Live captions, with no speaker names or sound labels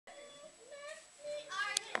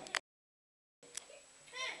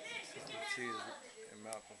kids in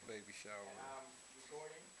Malcolm's baby shower.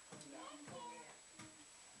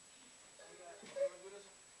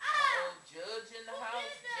 Judge in the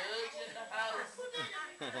house, judge in the house.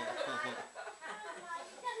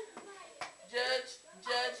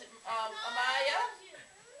 Judge Amaya.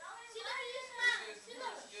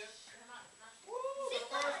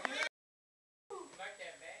 Like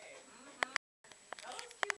that bag. Those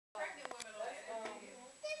cute pregnant women on that.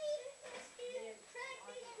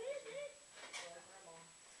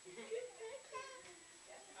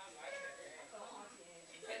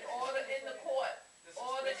 And order in the court.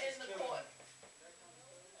 Order in the court.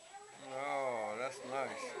 Oh, that's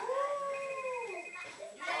nice.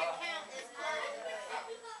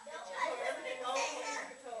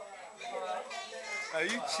 Are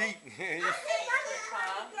you cheating?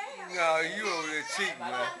 No, you over there cheating,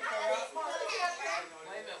 man. Wait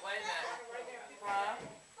a minute. Huh?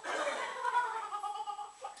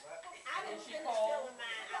 Did she call?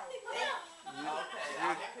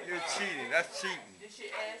 You're cheating. That's cheating. Did she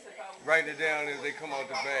ask if I was Writing it down as they come out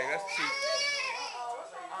the bag. That's cheating.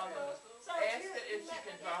 ask her if she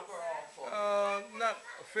can drop her off for me? Not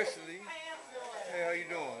officially. Hey, how you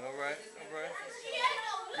doing? All right.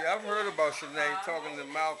 Yeah, I've heard about Shanae talking to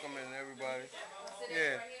Malcolm and everybody.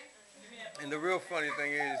 Yeah. And the real funny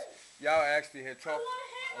thing is, y'all actually had talked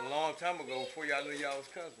a long time ago before y'all knew y'all was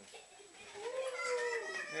cousins.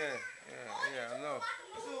 Yeah, I know.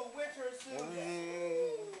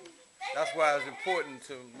 That's why it's important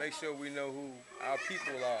to make sure we know who our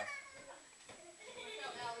people are.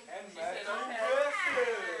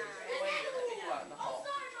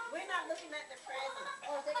 We're not looking at the presents.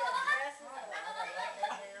 Oh, they got dresses. Oh, I gotta write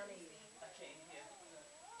that down either. I can't hear.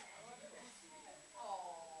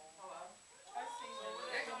 Oh, hello. I see you.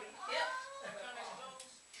 They're gonna be hip.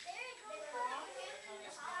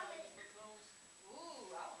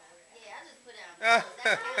 Ooh, I want to wear that. Yeah, I just put out.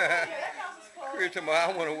 Chris, I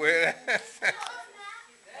want to wear that.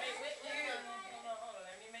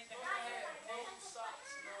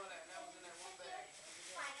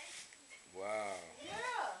 Wow.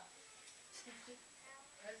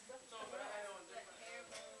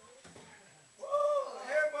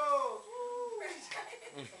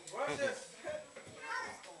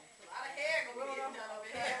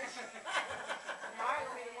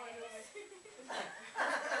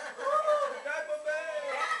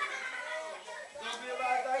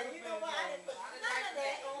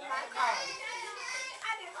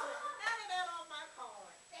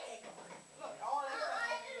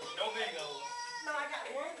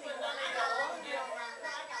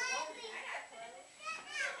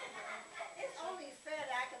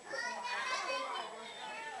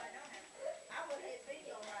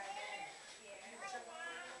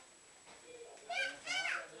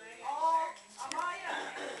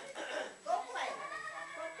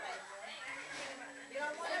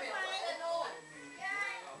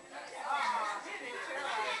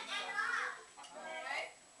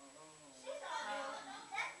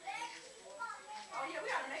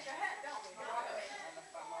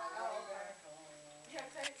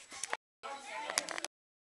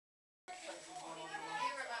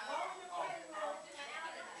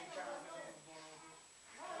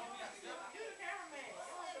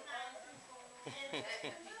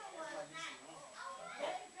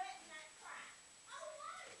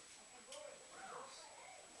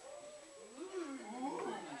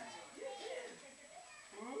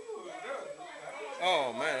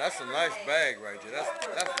 Oh man, that's a nice bag right there.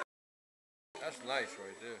 That's nice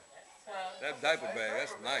right there. That diaper bag,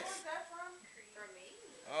 that's nice.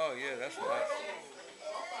 Oh yeah, that's nice.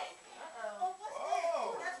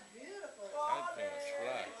 That's beautiful. That thing is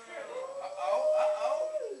fly.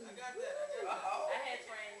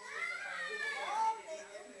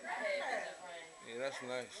 Yeah, that's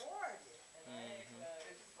nice.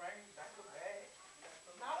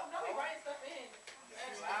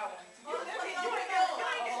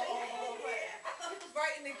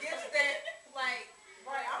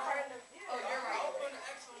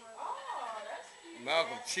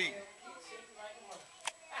 Malcolm cheating.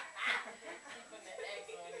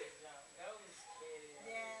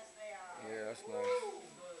 Yes, they are. Yeah, that's nice.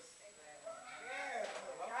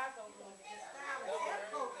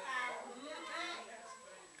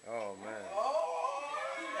 Oh man.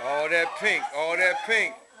 All that pink.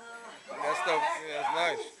 That stuff, yeah, that's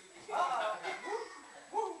nice.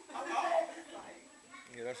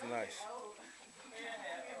 Yeah, that's nice.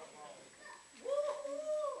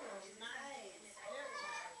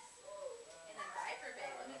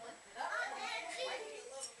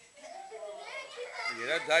 Yeah,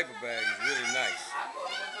 That diaper bag is really nice.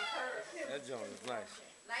 That joint is nice.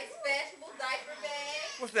 Nice fashionable diaper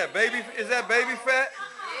bag. What's that, baby? Is that baby fat?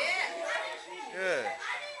 Yeah. Yeah.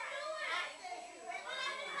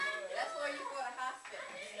 That's for you for the hospital.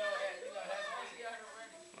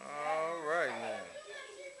 All right now.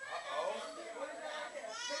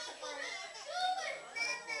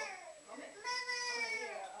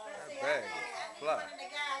 That bag is fly. One of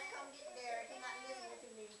the guys come get there. He not listening to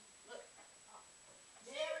me. Look,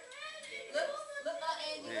 Angie, look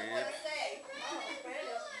what it say.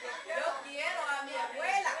 Yo quiero a mi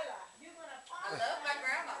abuela. I love my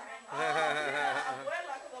grandma. Wait a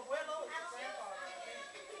minute, look.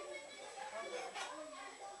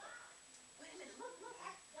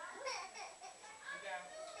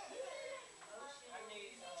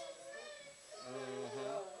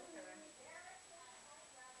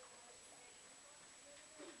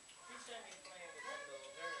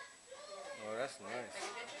 Oh, that's nice.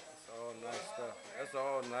 That's all nice stuff. That's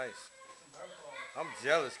all nice. I'm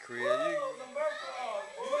jealous, Korea.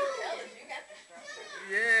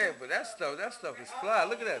 Yeah, but that stuff is fly.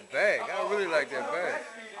 Look at that bag. I really like that bag.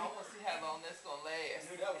 I want to see how long that's going to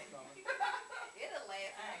last. It'll last if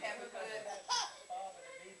you have a good...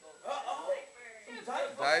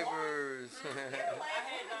 Diapers. It'll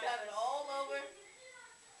last. We've done it all over.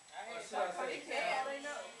 It can.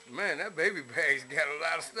 Man, that baby bag's got a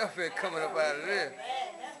lot of stuff in coming up out of there.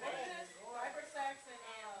 Diaper sacks and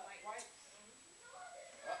wipes.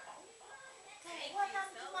 What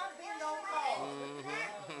happened to my bingo card?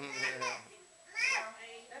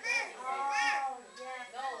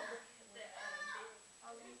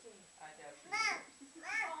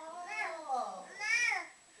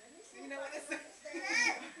 You know what it says?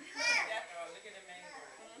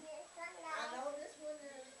 I know this one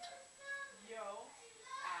is.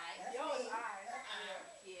 Eyes. Yo is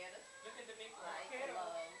Quiero. Look at the big one. Like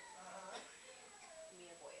love.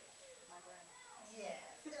 Mi abuela. My grandma. Yes,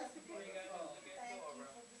 that's beautiful. Thank you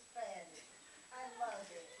for the Spanish. I love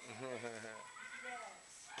it. Yes.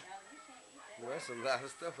 Well, that's a lot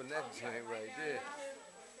of stuff in that joint right there.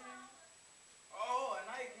 Oh, and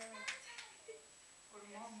I can put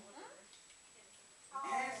them on.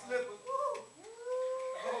 And slippers.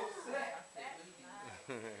 Oh, snap.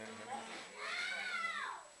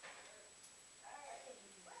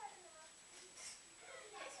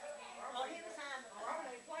 Oh, he was on the phone.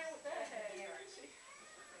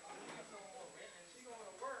 She going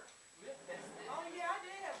to work. Oh, yeah, I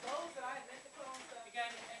did have those that I had meant to put on stuff. You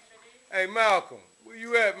got any extra days? Hey, Malcolm, where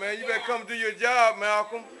you at, man? You better come do your job,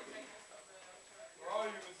 Malcolm. Where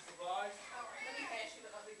are you, Mr. Supplies? Let me pass you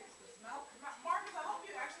the other gifts. Marcus, I hope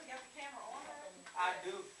you actually got the camera on. I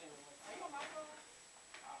do. Are you on my phone?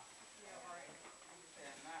 Yeah, all right.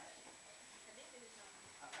 Yeah, nice.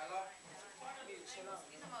 Hello?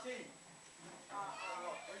 T.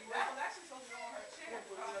 That was actually supposed to go on her chair. I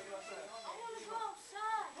want to go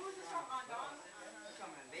outside. Who is this from? Aunt Donna?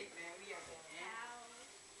 Coming late, man. We at the end.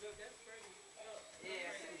 Look, that's crazy.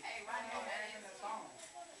 Yeah, Hey, right now, that is.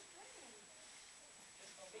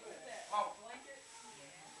 Oh, blanket?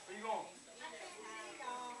 Where you going?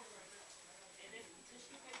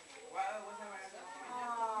 what's that right there?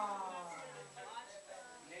 Oh,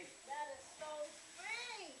 Nate. that is so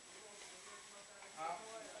sweet. Huh?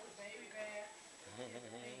 Baby bag. Ain't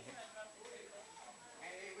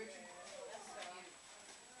they with you?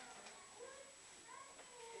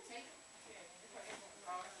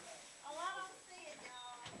 Oh, I don't see it,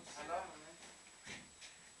 y'all. Hello?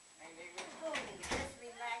 Ain't they with you? Booty, just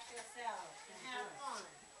relax yourself and have fun.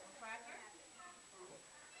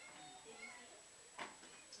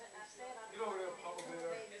 But I said I'm Get over there, Papa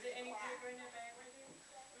Bear. Is there any food in that bag right there?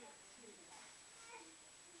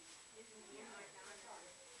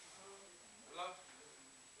 Hello?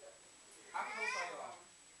 How close are y'all?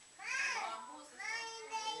 Who's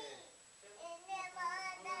this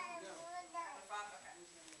from? Okay.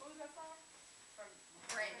 Who's that from? From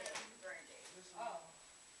Granddad. Oh.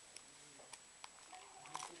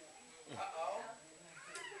 Uh-oh.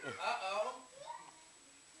 Uh-oh.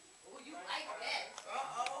 Ooh, you like that.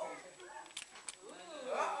 Uh-oh. Ooh.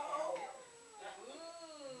 Uh-oh.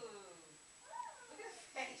 Ooh. Look at his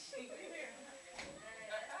face.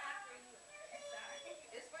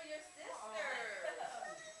 It's for your sister.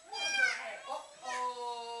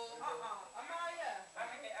 Uh-oh. Amaya.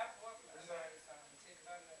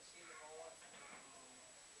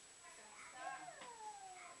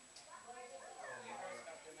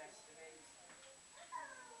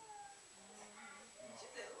 She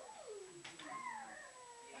said, ooh.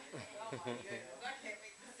 I can't make